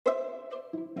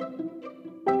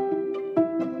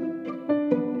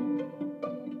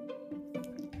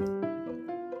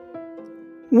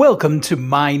Welcome to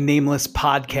my nameless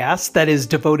podcast that is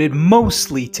devoted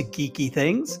mostly to geeky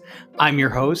things. I'm your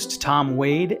host, Tom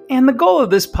Wade, and the goal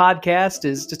of this podcast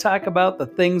is to talk about the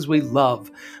things we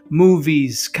love: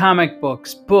 movies, comic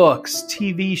books,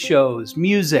 TV shows,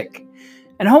 music.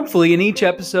 And hopefully in each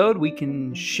episode we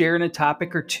can share in a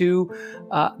topic or two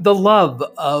the love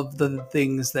of the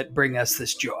things that bring us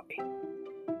this joy.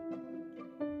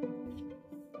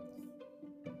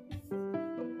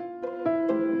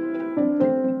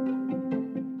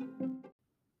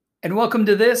 And welcome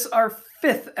to this, our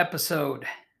 5th episode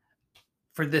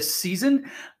for this season.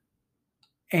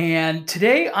 And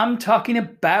today I'm talking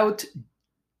about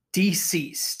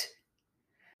DCeased.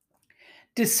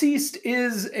 DCeased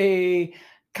is a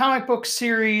comic book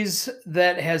series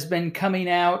that has been coming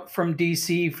out from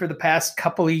DC for the past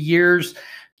couple of years.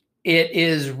 It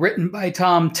is written by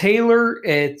Tom Taylor.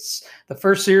 The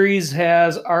first series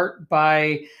has art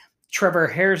by Trevor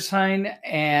Hairsine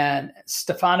and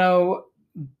Stefano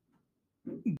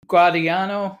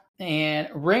Guadiano and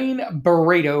Rain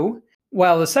Barreto,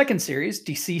 while the second series,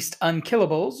 DCeased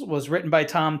Unkillables, was written by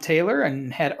Tom Taylor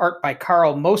and had art by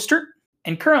Carl Mostert.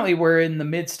 And currently we're in the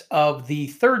midst of the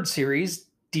third series,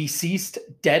 DCeased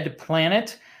Dead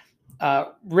Planet,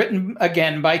 written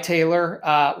again by Taylor,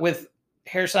 with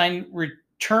Hairsine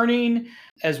returning,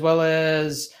 as well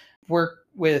as work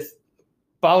with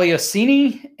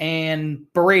Bagliacini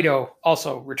and Barreto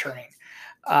also returning.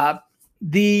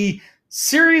 The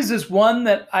series is one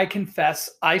that I confess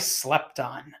I slept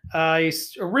on. I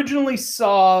originally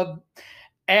saw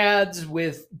ads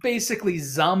with basically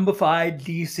zombified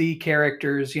DC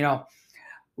characters,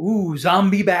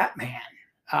 zombie Batman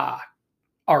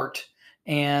art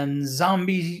and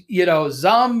zombie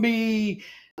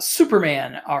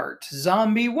Superman art,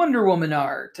 zombie Wonder Woman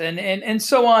art, and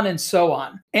so on and so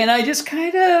on. And I just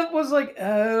kind of was like,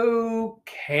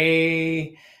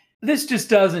 okay, this just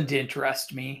doesn't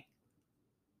interest me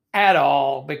at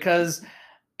all, because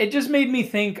it just made me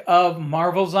think of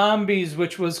Marvel Zombies,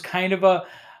 which was kind of a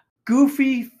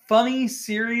goofy, funny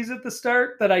series at the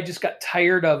start that I just got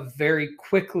tired of very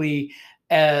quickly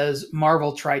as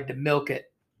Marvel tried to milk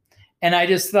it. And I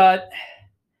just thought,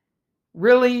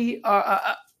 really,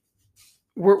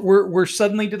 we're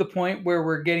suddenly to the point where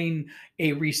we're getting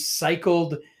a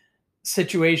recycled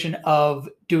situation of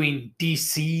doing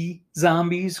DC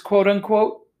zombies, quote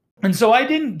unquote. And so I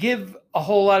didn't give a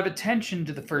whole lot of attention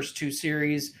to the first two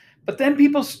series, but then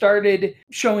people started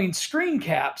showing screen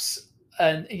caps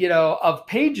of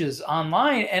pages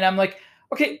online, and I'm like,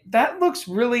 okay, that looks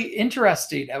really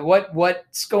interesting.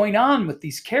 What's going on with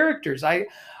these characters? I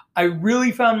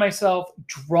really found myself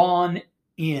drawn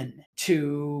in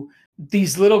to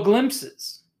these little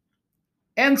glimpses.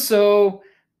 And so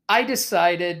I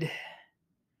decided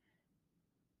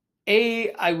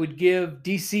I would give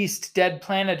DCeased Dead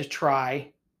Planet a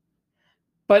try,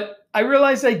 but I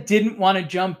realized I didn't want to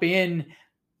jump in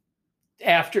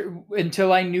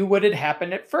until I knew what had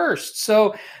happened at first.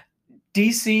 So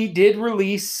DC did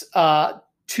release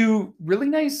 2 really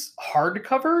nice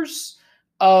hardcovers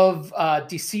of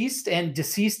DCeased and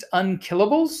DCeased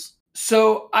Unkillables.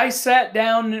 So I sat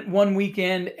down one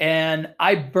weekend and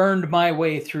I burned my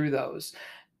way through those.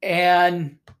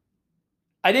 And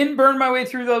I didn't burn my way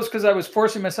through those because I was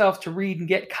forcing myself to read and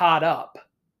get caught up.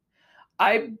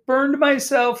 I burned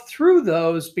myself through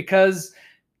those because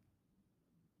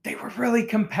they were really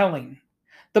compelling.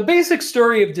 The basic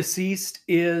story of DCeased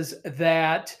is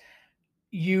that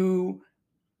you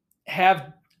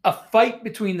have a fight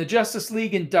between the Justice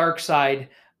League and Darkseid,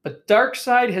 but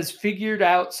Darkseid has figured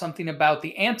out something about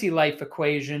the anti-life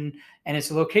equation and its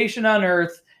location on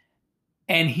Earth,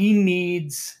 and he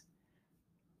needs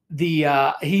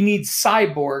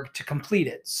Cyborg to complete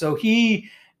it. So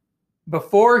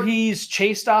before he's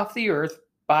chased off the Earth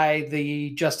by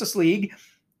the Justice League,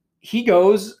 he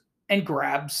goes and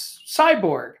grabs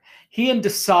Cyborg. He and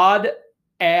DCeased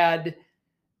add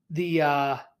the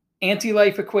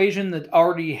anti-life equation that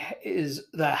already is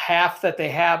the half that they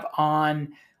have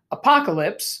on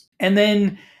Apocalypse, and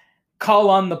then call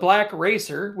on the Black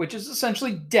Racer, which is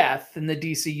essentially death in the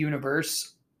DC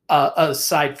universe,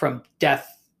 aside from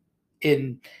death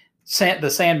in the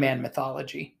Sandman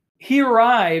mythology. He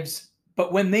arrives,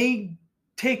 but when they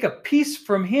take a piece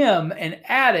from him and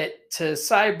add it to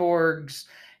Cyborg's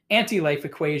anti-life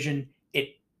equation,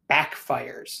 it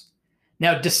backfires.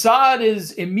 Now, DCeased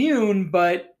is immune,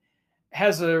 but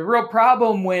has a real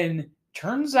problem when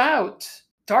turns out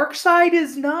Darkseid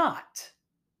is not.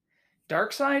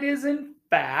 Darkseid is, in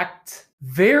fact,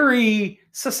 very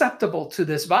susceptible to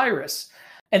this virus.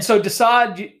 And so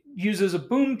DCeased uses a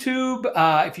boom tube.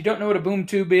 If you don't know what a boom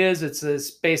tube is, it's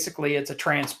a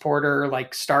transporter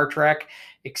like Star Trek,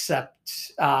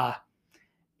 except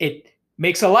it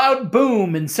makes a loud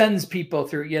boom and sends people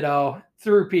through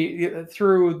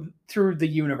the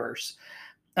universe.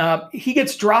 He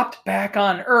gets dropped back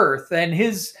on Earth, and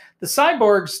the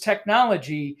cyborg's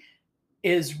technology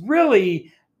is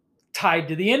really tied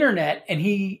to the internet, and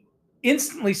he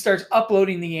instantly starts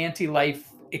uploading the anti-life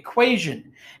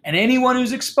equation. And anyone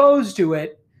who's exposed to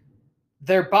it,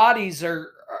 their bodies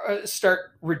start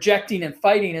rejecting and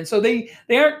fighting. And so they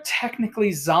aren't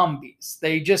technically zombies.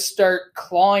 They just start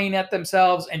clawing at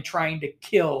themselves and trying to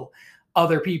kill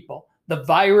other people. The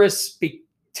virus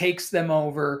takes them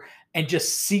over and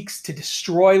just seeks to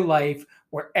destroy life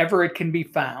wherever it can be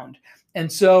found.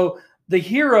 And so the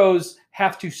heroes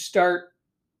have to start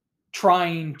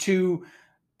trying to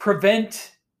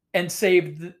prevent and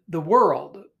save the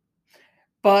world.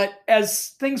 But as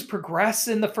things progress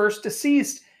in the first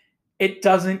DCeased, it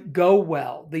doesn't go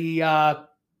well. The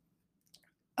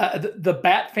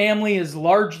Bat family is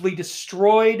largely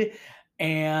destroyed,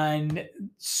 and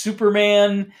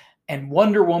Superman and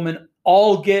Wonder Woman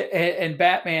and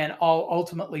Batman all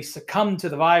ultimately succumb to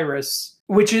the virus,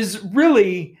 which is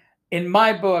really, in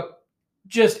my book,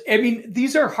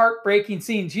 these are heartbreaking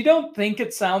scenes. You don't think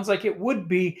it sounds like it would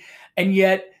be, and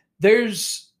yet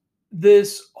there's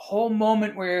this whole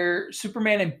moment where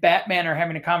Superman and Batman are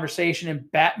having a conversation,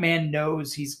 and Batman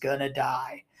knows he's gonna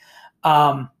die.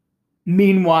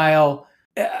 Meanwhile,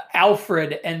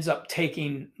 Alfred ends up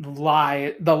taking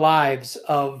the lives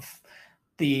of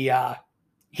he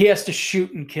has to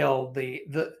shoot and kill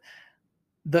the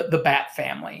Bat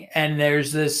family, and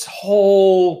there's this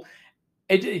whole.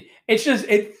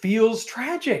 It feels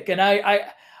tragic, and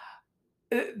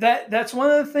that's one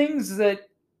of the things that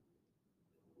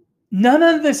none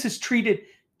of this is treated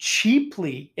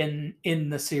cheaply in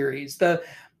the series. The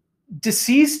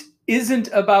DCeased isn't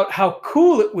about how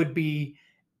cool it would be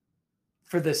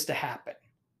for this to happen,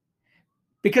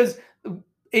 because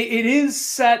it is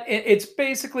set.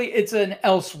 It's an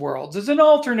Elseworlds. It's an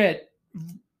alternate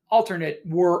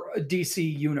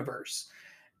DC universe,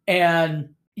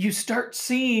 and you start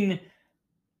seeing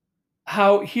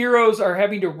how heroes are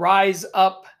having to rise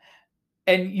up,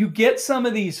 and you get some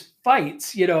of these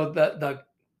fights. You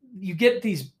get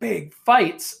these big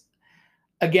fights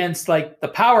against like the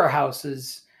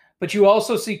powerhouses, but you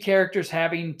also see characters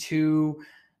having to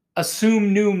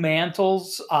assume new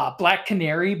mantles. Black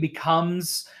Canary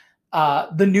becomes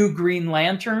the new Green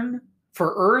Lantern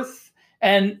for Earth,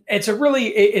 and it's a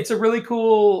really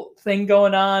cool thing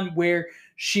going on where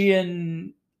she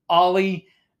and Ollie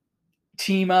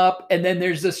team up, and then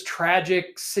there's this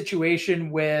tragic situation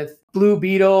with Blue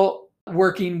Beetle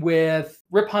working with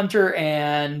Rip Hunter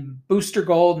and Booster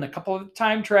Gold and a couple of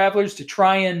time travelers to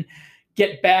try and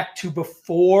get back to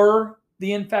before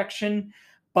the infection,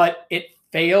 but it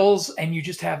fails, and you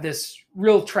just have this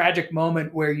real tragic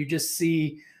moment where you just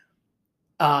see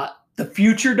the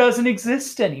future doesn't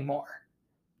exist anymore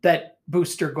that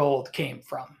Booster Gold came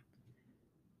from.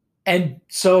 And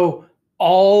so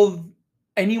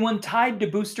anyone tied to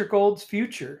Booster Gold's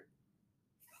future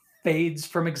fades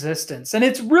from existence. And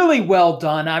it's really well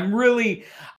done.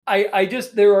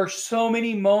 There are so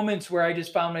many moments where I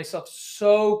just found myself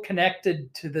so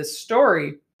connected to this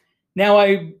story. Now,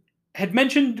 I had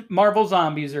mentioned Marvel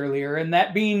Zombies earlier, and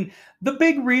that being the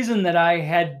big reason that I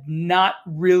had not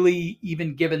really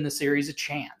even given the series a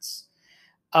chance.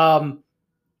 And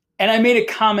I made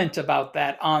a comment about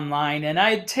that online, and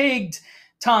I tagged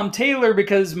Tom Taylor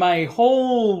because my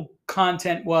whole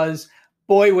content was,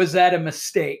 boy, was that a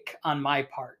mistake on my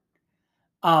part.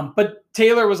 But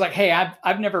Taylor was like, hey,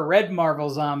 I've never read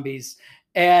Marvel Zombies.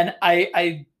 And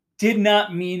I did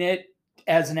not mean it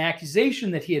as an accusation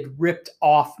that he had ripped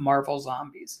off Marvel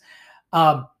Zombies.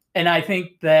 And I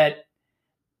think that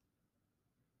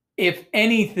if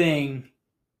anything,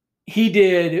 he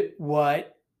did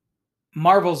what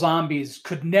Marvel Zombies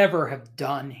could never have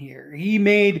done here. He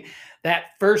made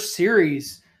that first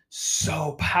series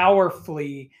so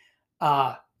powerfully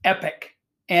epic,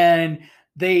 and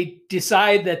they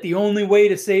decide that the only way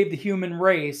to save the human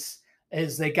race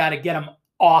is they got to get them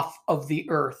off of the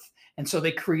earth. And so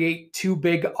they create two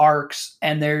big arcs,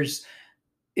 and are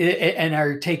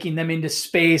taking them into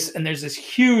space, and there's this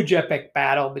huge epic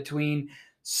battle between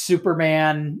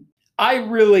Superman.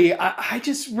 I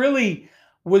just really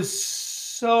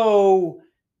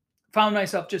found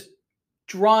myself just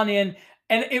drawn in,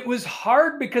 and it was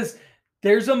hard because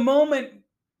there's a moment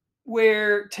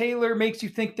where Taylor makes you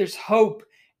think there's hope,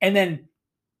 and then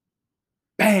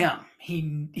bam,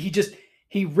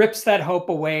 he rips that hope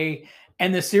away,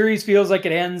 and the series feels like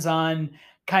it ends on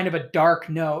kind of a dark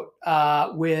note,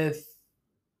 with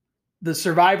the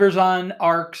survivors on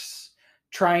arcs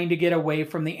trying to get away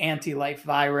from the anti-life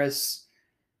virus,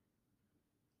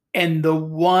 and the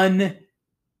one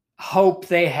hope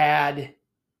they had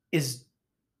is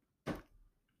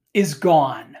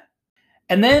gone.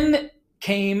 And then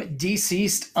came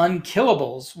DCeased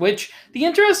Unkillables, which the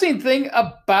interesting thing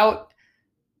about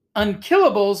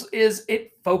Unkillables is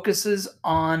it focuses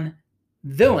on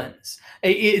villains.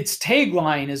 Its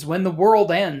tagline is, "When the world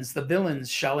ends, the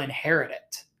villains shall inherit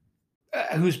it."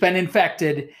 Who's been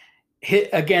infected, hit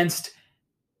against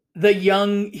the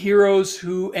young heroes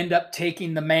who end up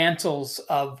taking the mantles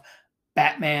of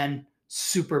Batman,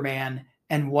 Superman,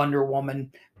 and Wonder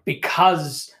Woman,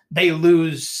 because they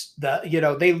lose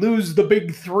the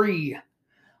big three.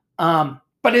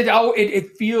 But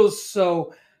it feels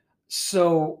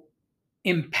so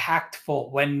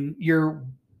impactful when you're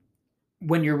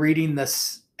reading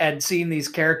this and seeing these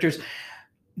characters,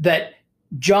 that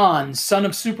John, son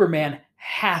of Superman,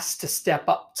 has to step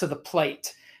up to the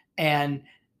plate and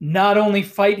not only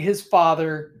fight his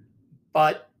father,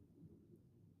 but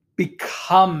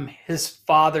become his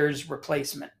father's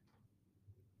replacement.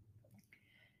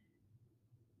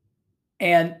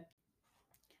 And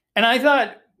I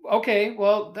thought, okay,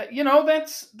 well,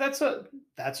 that's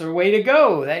a way to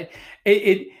go. That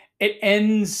it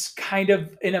ends kind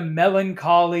of in a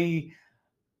melancholy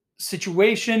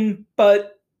situation,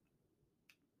 but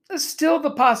there's still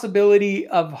the possibility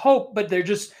of hope. But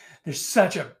there's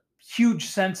such a huge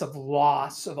sense of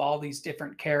loss of all these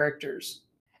different characters.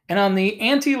 And on the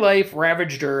anti-life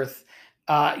ravaged Earth,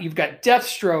 you've got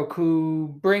Deathstroke,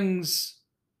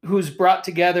 who's brought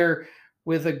together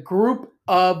with a group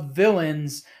of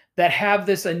villains that have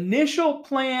this initial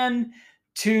plan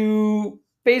to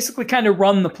basically kind of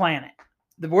run the planet.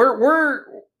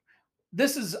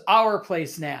 This is our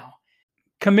place now.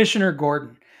 Commissioner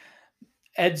Gordon.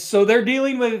 And so they're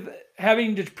dealing with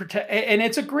having to protect, and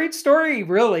it's a great story,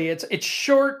 really. It's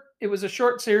short. It was a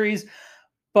short series,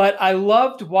 but I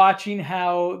loved watching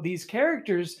how these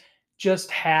characters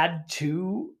just had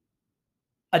to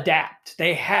adapt.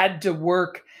 They had to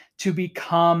work to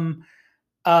become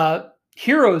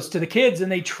heroes to the kids,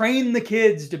 and they train the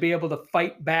kids to be able to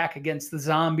fight back against the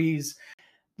zombies.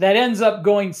 That ends up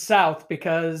going south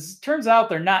because it turns out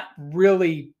they're not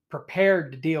really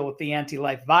prepared to deal with the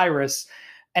anti-life virus.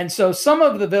 And so some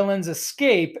of the villains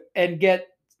escape and get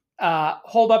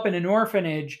holed up in an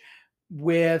orphanage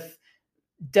with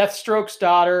Deathstroke's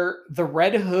daughter, the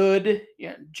Red Hood,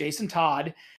 Jason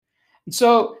Todd. And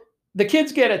so the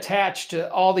kids get attached to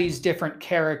all these different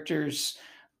characters,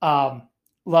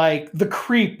 like the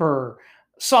Creeper,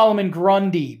 Solomon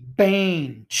Grundy,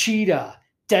 Bane, Cheetah,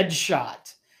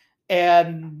 Deadshot,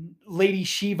 and Lady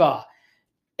Shiva.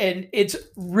 And it's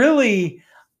really,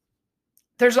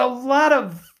 there's a lot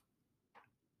of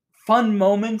fun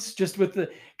moments just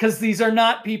because these are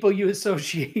not people you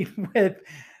associate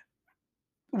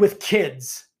with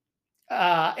kids.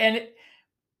 And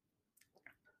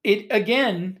it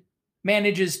again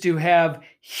manages to have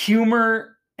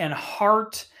humor and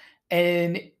heart,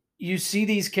 and you see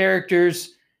these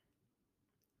characters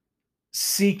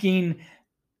seeking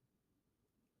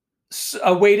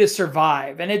a way to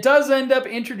survive. And it does end up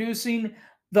introducing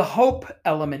the hope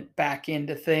element back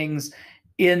into things,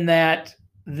 in that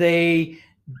they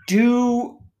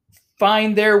do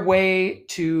find their way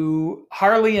to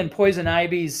Harley and Poison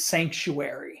Ivy's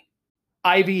sanctuary.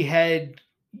 Ivy had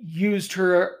used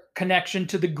her connection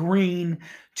to the green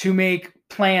to make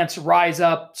plants rise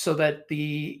up so that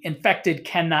the infected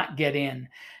cannot get in.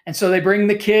 And so they bring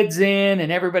the kids in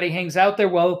and everybody hangs out there.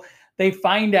 Well, they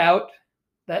find out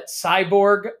that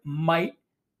Cyborg might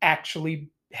actually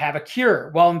have a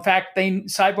cure. Well, in fact,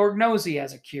 Cyborg knows he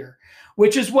has a cure,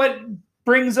 which is what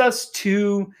brings us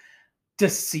to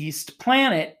Deceased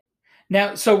Planet.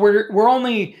 Now, so we're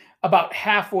only about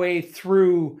halfway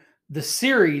through the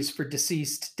series for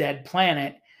Deceased Dead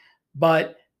Planet,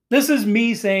 but this is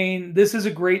me saying this is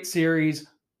a great series.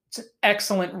 It's an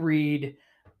excellent read.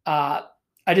 I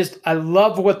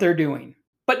love what they're doing.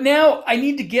 But now I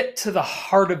need to get to the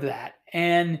heart of that.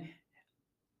 And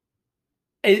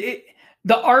the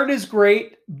art is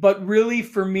great, but really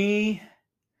for me,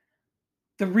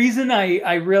 the reason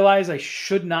I realize I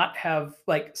should not have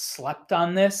slept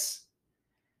on this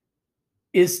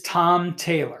is Tom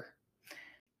Taylor.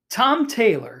 Tom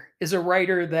Taylor is a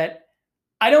writer that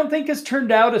I don't think has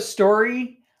turned out a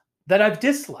story that I've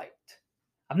disliked.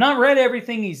 I've not read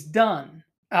everything he's done.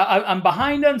 I'm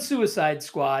behind on Suicide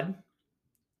Squad.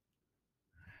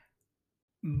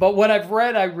 but what I've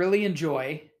read, I really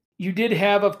enjoy. You did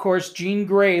have, of course, Jean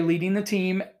Grey leading the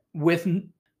team with,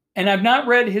 and I've not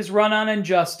read his run on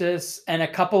Injustice and a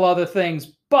couple other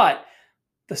things, but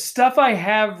the stuff I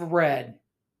have read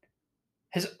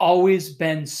has always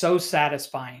been so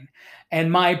satisfying.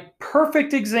 And my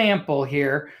perfect example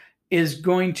here is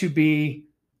going to be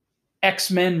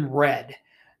X-Men Red.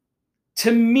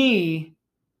 To me,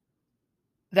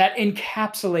 that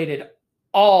encapsulated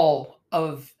all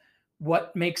of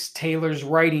what makes Taylor's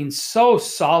writing so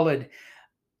solid.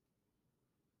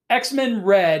 X-Men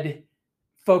Red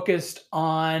focused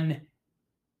on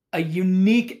a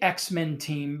unique X-Men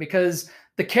team because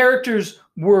the characters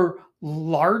were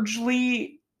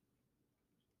largely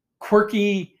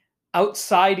quirky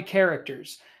outside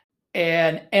characters.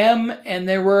 And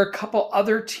there were a couple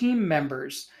other team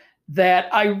members that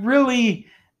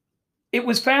it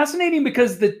was fascinating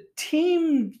because the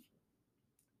team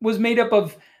was made up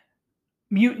of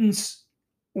mutants,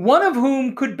 one of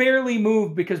whom could barely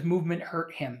move because movement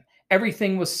hurt him.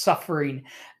 Everything was suffering.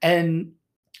 And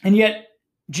yet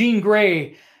Jean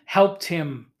Grey helped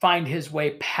him find his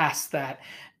way past that.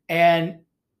 And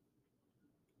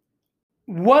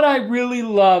what I really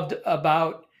loved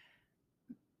about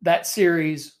that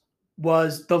series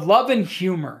was the love and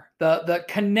humor, the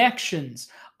connections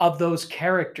of those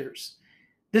characters.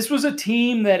 This was a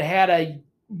team that had a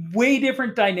way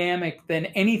different dynamic than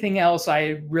anything else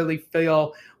I really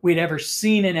feel we'd ever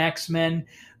seen in X-Men.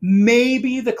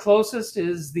 Maybe the closest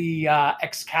is the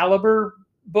Excalibur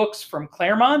books from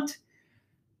Claremont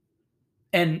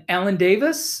and Alan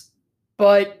Davis.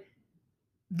 But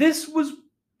this was,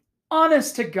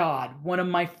 honest to God, one of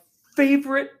my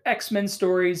favorite X-Men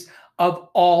stories of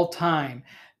all time.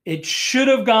 It should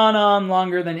have gone on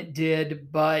longer than it did,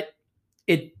 but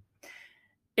it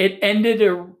ended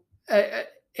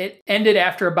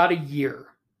after about a year.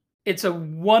 It's a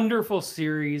wonderful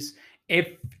series.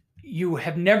 If you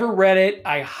have never read it,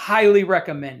 I highly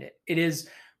recommend it. It is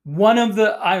one of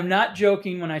the, I'm not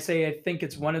joking when I say I think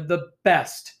it's one of the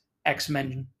best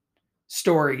X-Men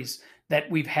stories that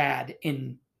we've had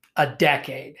in a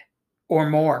decade or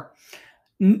more.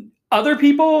 Other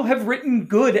people have written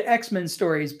good X-Men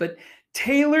stories, but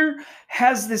Taylor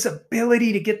has this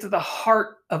ability to get to the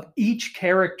heart of each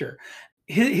character.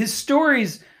 His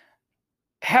stories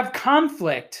have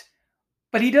conflict,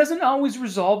 but he doesn't always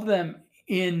resolve them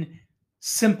in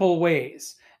simple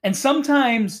ways. And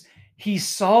sometimes he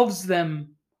solves them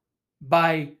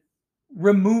by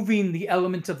removing the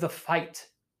element of the fight.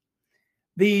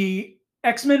 The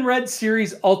X-Men Red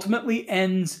series ultimately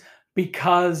ends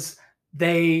because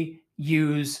they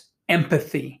use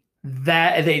empathy.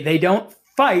 That they don't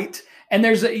fight. And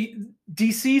there's a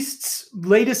DCeased's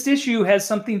latest issue has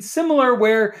something similar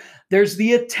where there's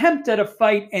the attempt at a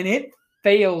fight and it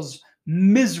fails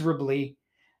miserably.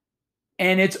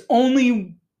 And it's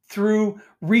only through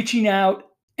reaching out,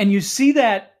 and you see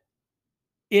that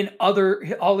in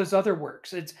all his other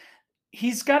works.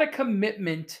 He's got a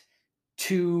commitment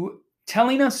to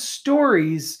telling us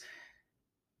stories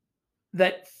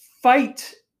that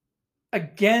fight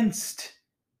against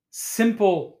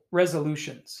simple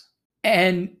resolutions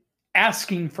and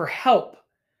asking for help,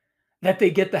 that they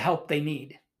get the help they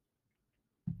need.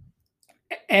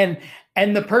 And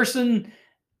the person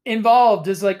involved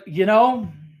is like,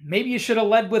 maybe you should have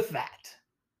led with that.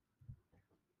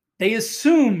 They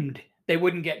assumed they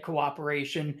wouldn't get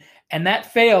cooperation, and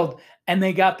that failed, and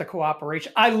they got the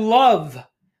cooperation. I love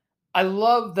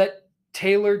that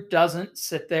Taylor doesn't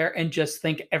sit there and just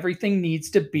think everything needs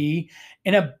to be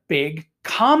in a big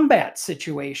combat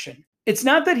situation. It's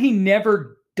not that he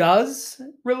never does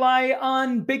rely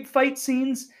on big fight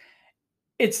scenes.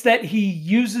 It's that he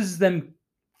uses them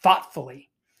thoughtfully.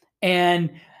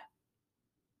 And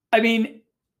I mean,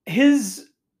 his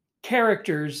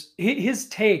characters, his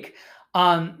take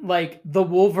on like the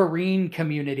Wolverine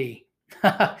community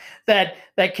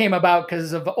that came about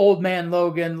because of Old Man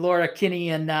Logan, Laura Kinney,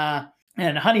 and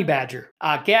Honey Badger,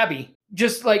 Gabby,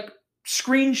 just like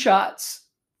screenshots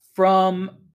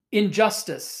from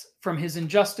Injustice, from his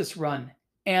Injustice run.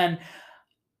 And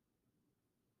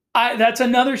that's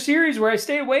another series where I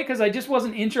stay away because I just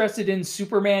wasn't interested in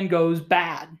Superman goes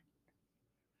bad.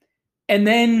 And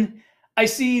then I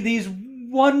see these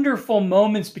wonderful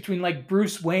moments between like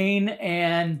Bruce Wayne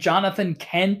and Jonathan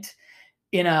Kent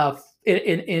in a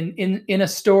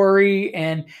story,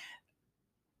 and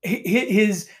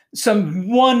he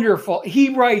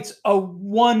writes a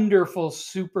wonderful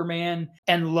Superman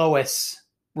and Lois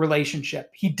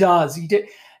relationship. He did.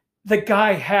 The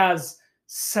guy has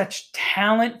such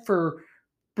talent for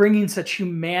bringing such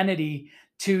humanity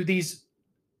to these,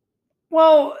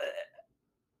 well,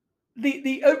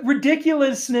 the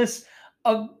ridiculousness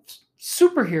of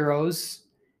superheroes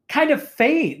kind of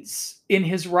fades in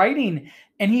his writing,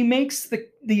 and he makes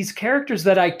these characters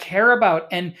that I care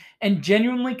about and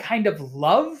genuinely kind of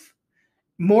love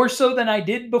more so than I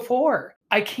did before.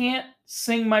 I can't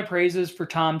sing my praises for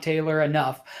Tom Taylor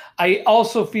enough. I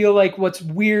also feel like what's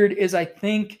weird is I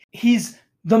think he's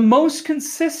the most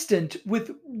consistent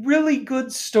with really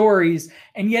good stories,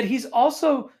 and yet he's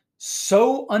also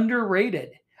so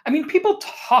underrated. I mean, people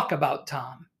talk about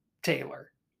Tom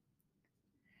Taylor,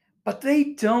 but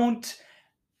they don't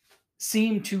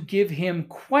seem to give him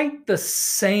quite the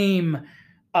same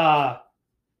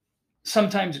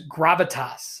sometimes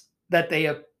gravitas that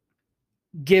they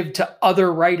give to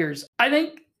other writers. I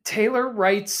think Taylor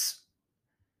writes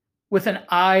with an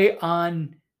eye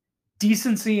on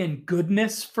decency and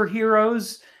goodness for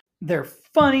heroes. They're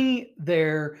funny,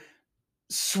 they're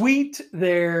sweet,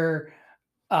 they're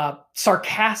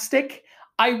sarcastic.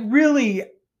 I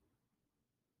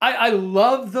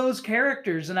love those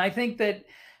characters, and I think that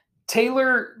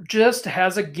Taylor just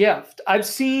has a gift. I've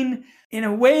seen in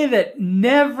a way that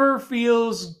never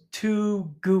feels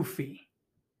too goofy.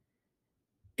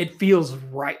 It feels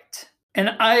right. And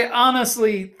I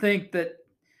honestly think that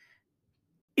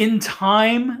in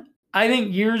time, I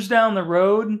think years down the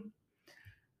road,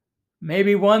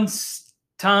 maybe once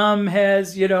Tom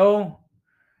has,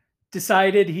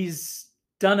 decided he's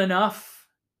done enough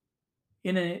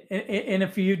in a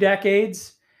few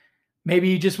decades, maybe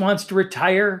he just wants to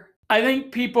retire. I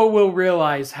think people will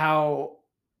realize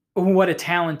what a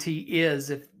talent he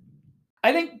is.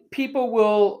 I think people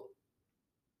will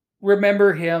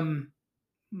remember him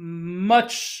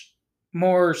much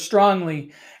more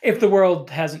strongly if the world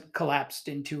hasn't collapsed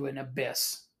into an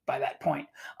abyss by that point.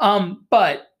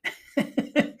 But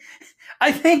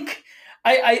I think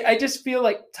I just feel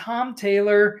like Tom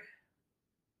Taylor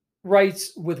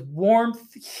writes with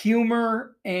warmth,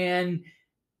 humor, and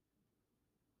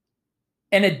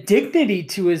a dignity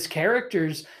to his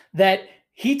characters that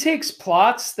he takes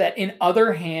plots that in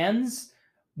other hands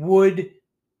would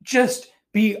just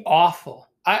be awful.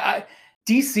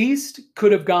 DCeased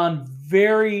could have gone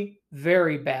very,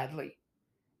 very badly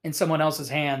in someone else's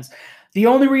hands. The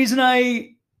only reason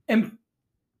I am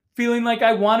feeling like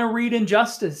I want to read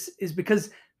Injustice is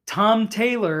because Tom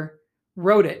Taylor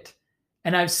wrote it.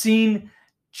 And I've seen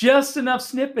just enough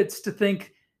snippets to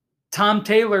think Tom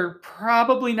Taylor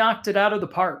probably knocked it out of the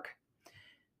park.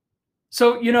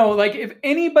 So, like if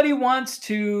anybody wants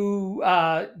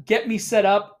to get me set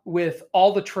up with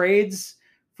all the trades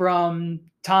from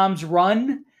Tom's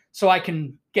run so I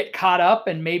can get caught up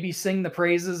and maybe sing the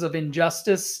praises of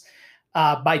Injustice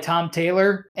by Tom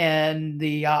Taylor and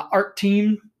the art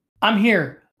team, I'm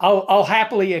here. I'll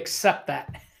happily accept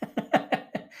that.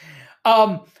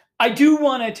 I do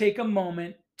want to take a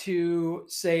moment to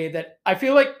say that I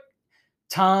feel like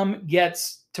Tom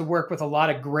gets to work with a lot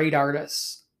of great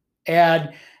artists,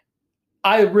 and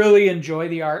I really enjoy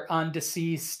the art on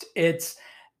DCeased. It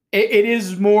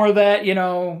is more that,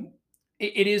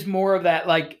 it is more of that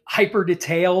like hyper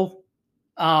detail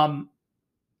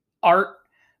art,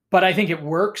 but I think it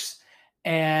works.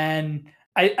 And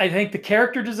I think the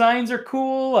character designs are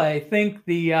cool. I think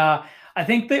the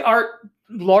art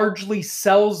largely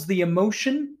sells the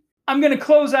emotion. I'm going to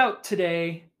close out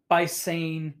today by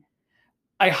saying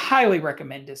I highly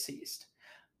recommend DCeased.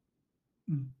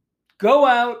 Go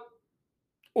out,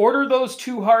 order those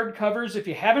 2 hardcovers. If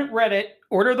you haven't read it,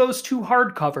 order those 2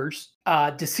 hardcovers,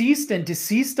 DCeased and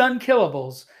DCeased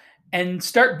Unkillables, and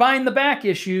start buying the back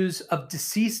issues of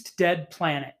DCeased Dead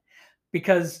Planet,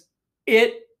 because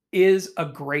it is a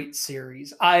great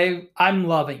series. I'm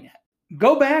loving it.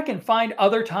 Go back and find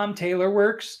other Tom Taylor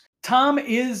works. Tom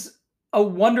is a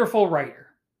wonderful writer.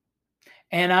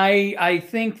 And I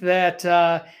think that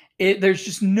there's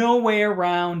just no way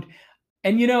around.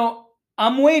 And,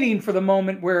 I'm waiting for the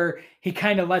moment where he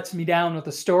kind of lets me down with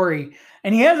a story.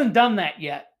 And he hasn't done that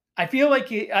yet. I feel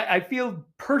like I feel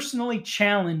personally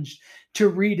challenged to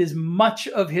read as much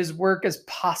of his work as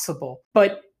possible.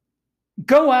 But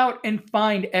go out and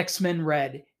find X-Men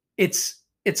Red. It's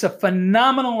a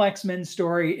phenomenal X-Men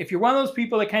story. If you're one of those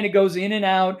people that kind of goes in and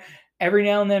out, every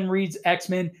now and then reads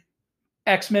X-Men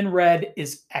Red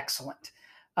is excellent.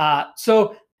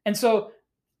 So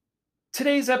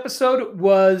today's episode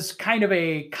was kind of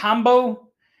a combo.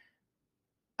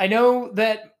 I know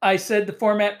that I said the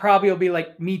format probably will be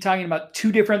like me talking about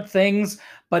 2 different things,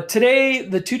 but today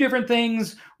the 2 different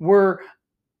things were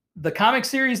the comic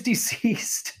series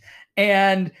DCeased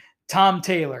and Tom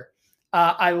Taylor.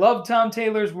 I love Tom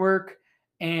Taylor's work,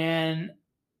 and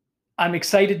I'm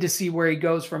excited to see where he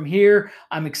goes from here.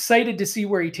 I'm excited to see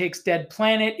where he takes Dead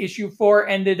Planet. Issue 4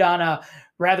 ended on a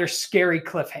rather scary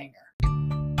cliffhanger.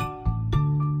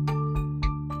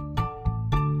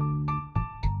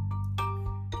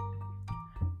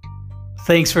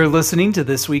 Thanks for listening to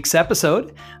this week's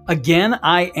episode. Again,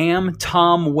 I am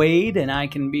Tom Wade, and I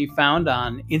can be found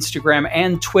on Instagram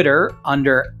and Twitter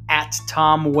under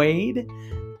 @TomWade.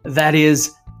 That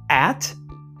is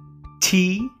 @THOM,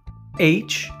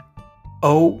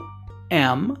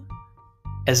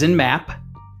 as in map,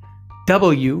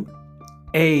 WAD,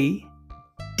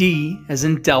 as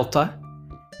in Delta,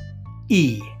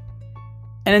 E.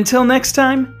 And until next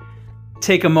time,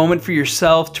 take a moment for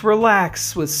yourself to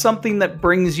relax with something that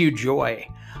brings you joy.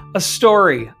 A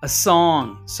story, a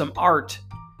song, some art.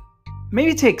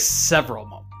 Maybe take several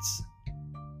moments.